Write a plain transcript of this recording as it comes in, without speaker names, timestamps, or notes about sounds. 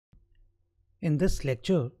In this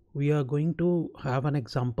lecture, we are going to have an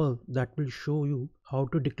example that will show you how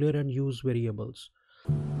to declare and use variables.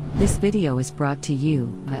 This video is brought to you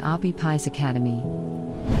by Appy Pie Academy.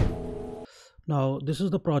 Now, this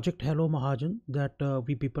is the project Hello Mahajan that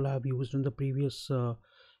we people have used in the previous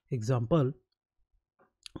example.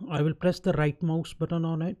 I will press the right mouse button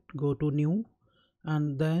on it, go to new,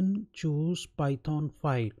 and then choose Python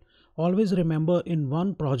file. Always remember, in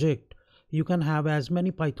one project, you can have as many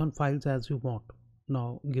Python files as you want.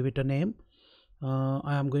 Now, give it a name.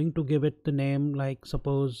 I am going to give it the name like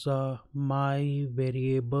suppose my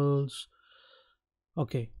variables.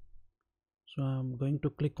 Okay, so I'm going to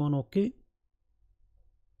click on OK.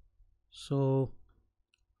 So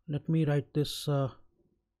let me write this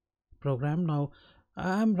program. Now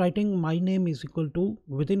I am writing my name is equal to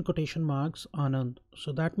within quotation marks Anand.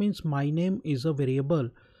 So that means my name is a variable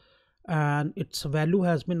and its value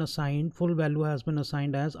has been assigned, full value has been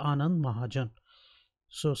assigned as Anand Mahajan.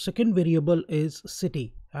 So second variable is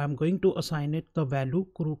city. I am going to assign it the value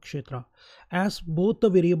Kurukshetra. As both the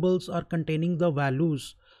variables are containing the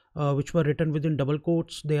values which were written within double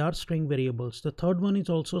quotes, they are string variables. The third one is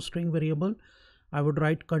also string variable. I would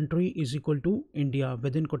write country is equal to India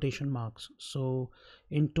within quotation marks. So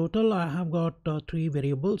in total I have got three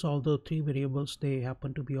variables. All the three variables, they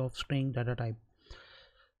happen to be of string data type.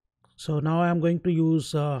 So now I am going to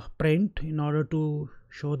use print in order to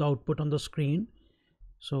show the output on the screen.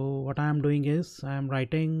 So what I am doing is I am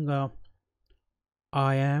writing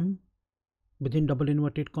I am within double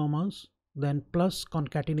inverted commas, then plus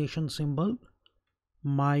concatenation symbol,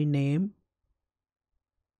 my name,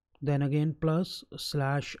 then again plus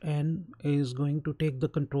slash n is going to take the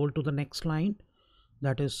control to the next line,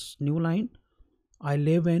 that is new line. I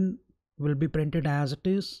live in will be printed as it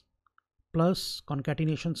is, plus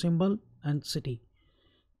concatenation symbol, and city.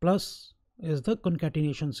 Plus is the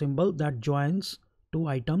concatenation symbol that joins two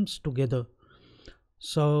items together.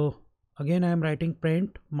 So again I am writing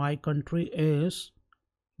print my country is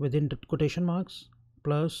within the quotation marks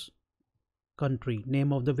plus country.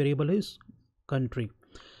 Name of the variable is country.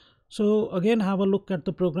 So again have a look at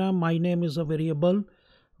the program. My name is a variable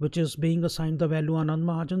which is being assigned the value Anand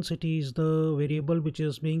Mahajan. City is the variable which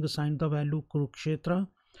is being assigned the value Kurukshetra,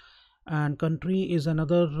 and country is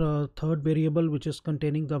another third variable which is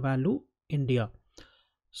containing the value India.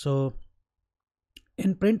 So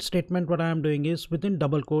in print statement what I am doing is within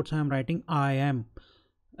double quotes I am writing I am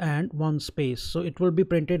and one space, so it will be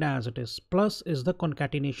printed as it is. Plus is the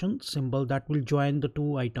concatenation symbol that will join the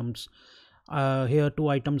two items. Here two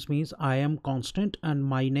items means I am constant and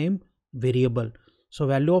my name variable. So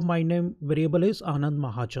value of my name variable is Anand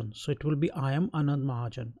Mahajan, so it will be I am Anand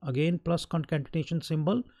Mahajan. Again plus concatenation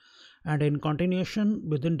symbol, and in continuation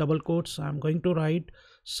within double quotes I am going to write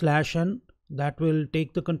slash n, that will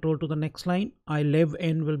take the control to the next line. I live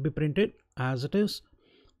in will be printed as it is,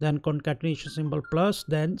 then concatenation symbol plus,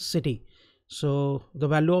 then city. So the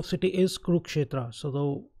value of city is Kurukshetra.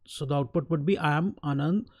 So the output would be I am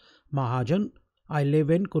Anand Mahajan, I live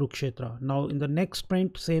in Kurukshetra. Now in the next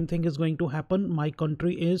print same thing is going to happen. My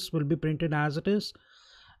country is will be printed as it is,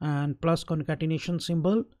 and plus concatenation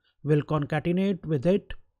symbol will concatenate with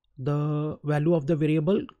it the value of the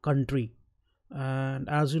variable country, and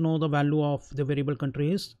as you know the value of the variable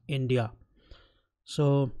country is India.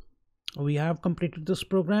 So we have completed this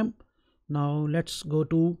program. Now let's go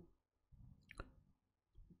to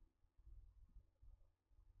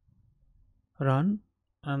run,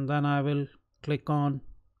 and then I will click on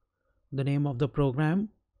the name of the program.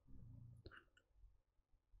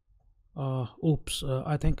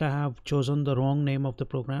 I think I have chosen the wrong name of the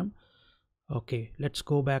program. Okay, let's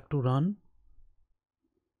go back to run.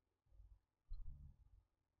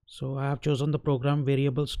 So I have chosen the program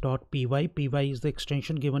variables.py. Py is the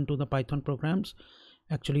extension given to the Python programs.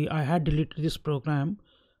 Actually I had deleted this program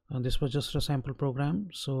and this was just a sample program,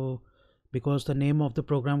 so because the name of the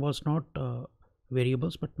program was not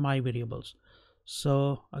variables but my variables.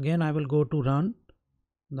 So again I will go to run,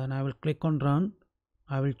 then I will click on run.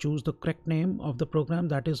 I will choose the correct name of the program,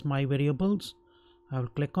 that is my variables. I will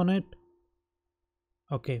click on it.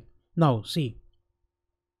 Okay, now see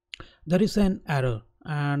there is an error,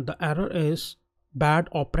 and the error is bad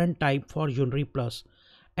operand type for unary plus.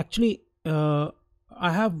 Actually I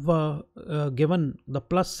have given the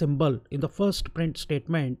plus symbol in the first print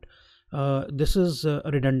statement. This is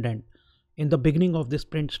redundant. In the beginning of this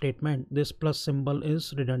print statement this plus symbol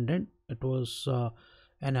is redundant. It was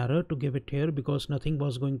an error to give it here because nothing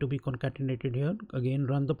was going to be concatenated here. Again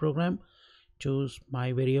run the program, choose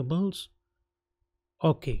my variables.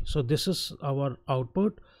 Okay, so this is our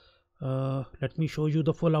output. Let me show you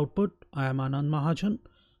the full output. I am Anand Mahajan.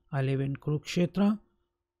 I live in Kurukshetra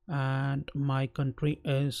and my country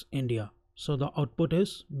is India. So the output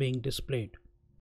is being displayed.